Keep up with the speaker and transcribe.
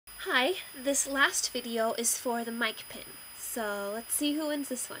Hi, this last video is for the mic pin, so let's see who wins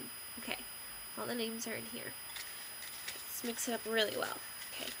this one. Okay, all the names are in here. Let's mix it up really well.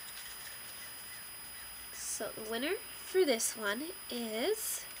 Okay, so the winner for this one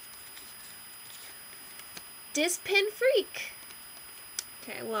is Dispin Freak.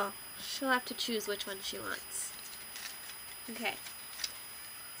 Okay, well, she'll have to choose which one she wants. Okay,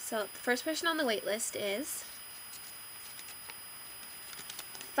 so the first person on the wait list is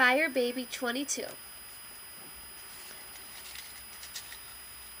Fire Baby 22.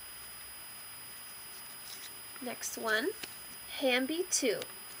 Next one, Hamby 2.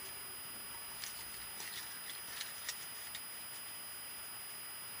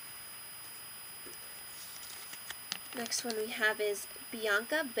 Next one we have is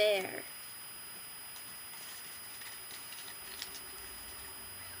Bianca Bear.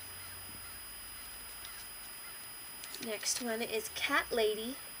 Next one is Cat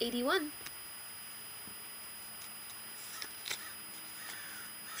Lady 81.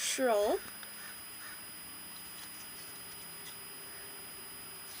 Shroll.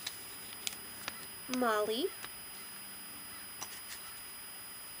 Molly.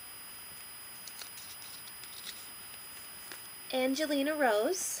 Angelina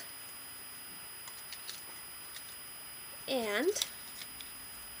Rose. And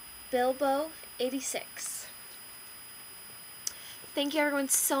Bilbo 86. Thank you everyone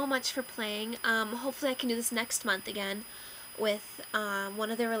so much for playing. Hopefully I can do this next month again with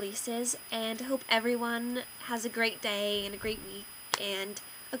one of the releases, and I hope everyone has a great day and a great week and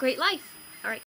a great life.